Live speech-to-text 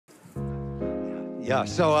Yeah,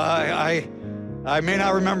 so I may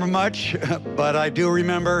not remember much, but I do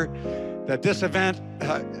remember that this event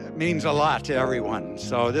means a lot to everyone.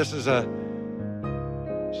 So this is a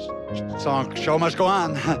song, Show Must Go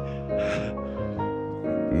On.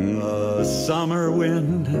 The summer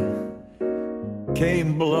wind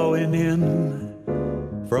came blowing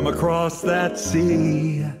in from across that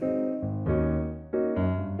sea.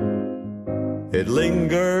 It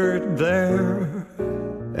lingered there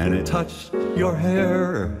and it touched your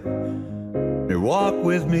hair. It walked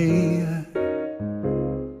with me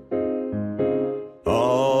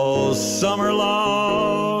all summer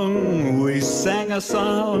long. We sang a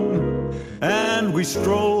song and we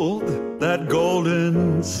strolled that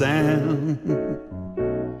golden sand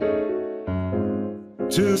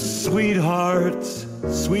to sweethearts,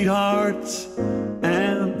 sweethearts,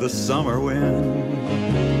 and the summer wind.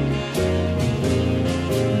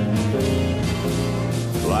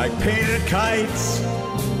 Like painted kites,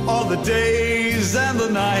 all the days and the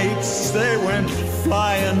nights, they went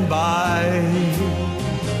flying by.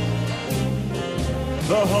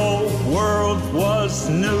 The whole world was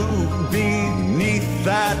new beneath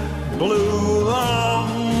that blue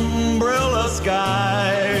umbrella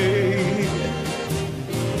sky.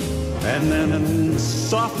 And then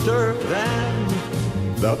softer than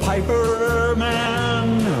the piper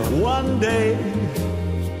man, one day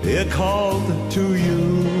it called to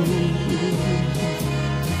you.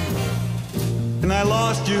 And I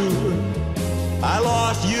lost you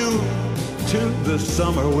to the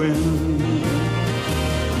summer wind.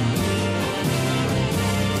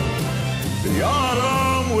 The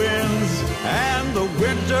autumn winds and the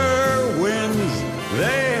winter winds,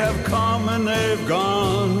 they have come and they've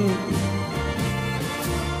gone.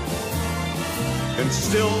 And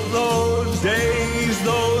still those days,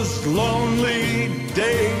 those lonely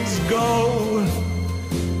days go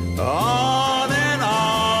on and on.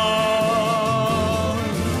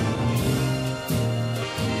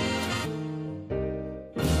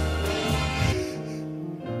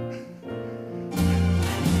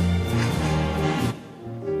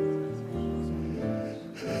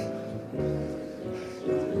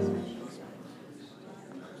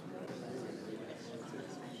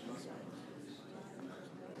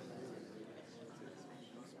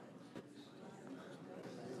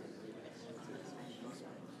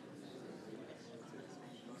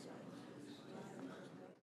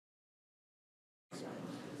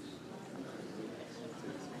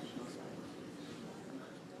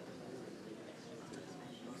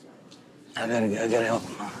 I gotta help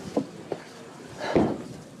him.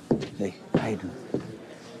 Hey, how you doing?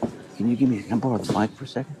 Can you can I borrow the mic for a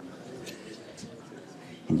second?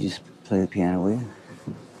 And you just play the piano, will you?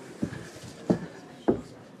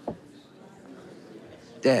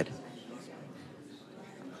 Dad.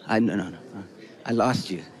 No. I lost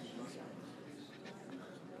you.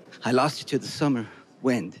 I lost you to the summer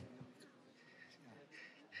wind.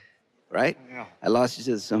 Right? Yeah. I lost you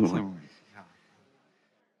to the summer wind.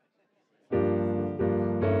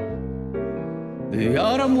 The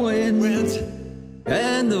autumn winds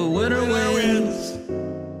and the winter winds,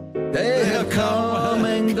 they have come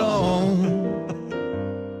and gone.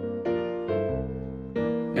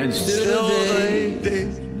 And still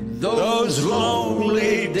those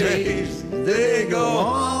lonely days, they go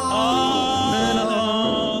on and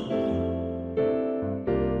on.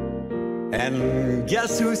 And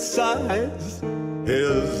guess who sighs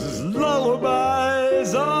his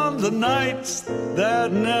lullabies on the nights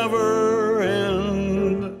that never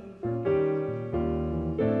end?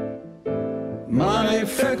 My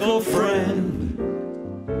fickle friend,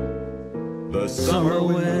 the summer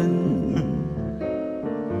wind.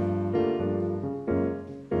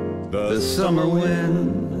 The summer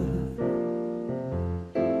wind.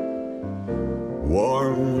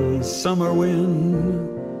 Warm summer wind.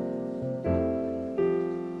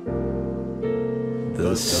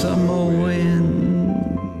 The summer wind.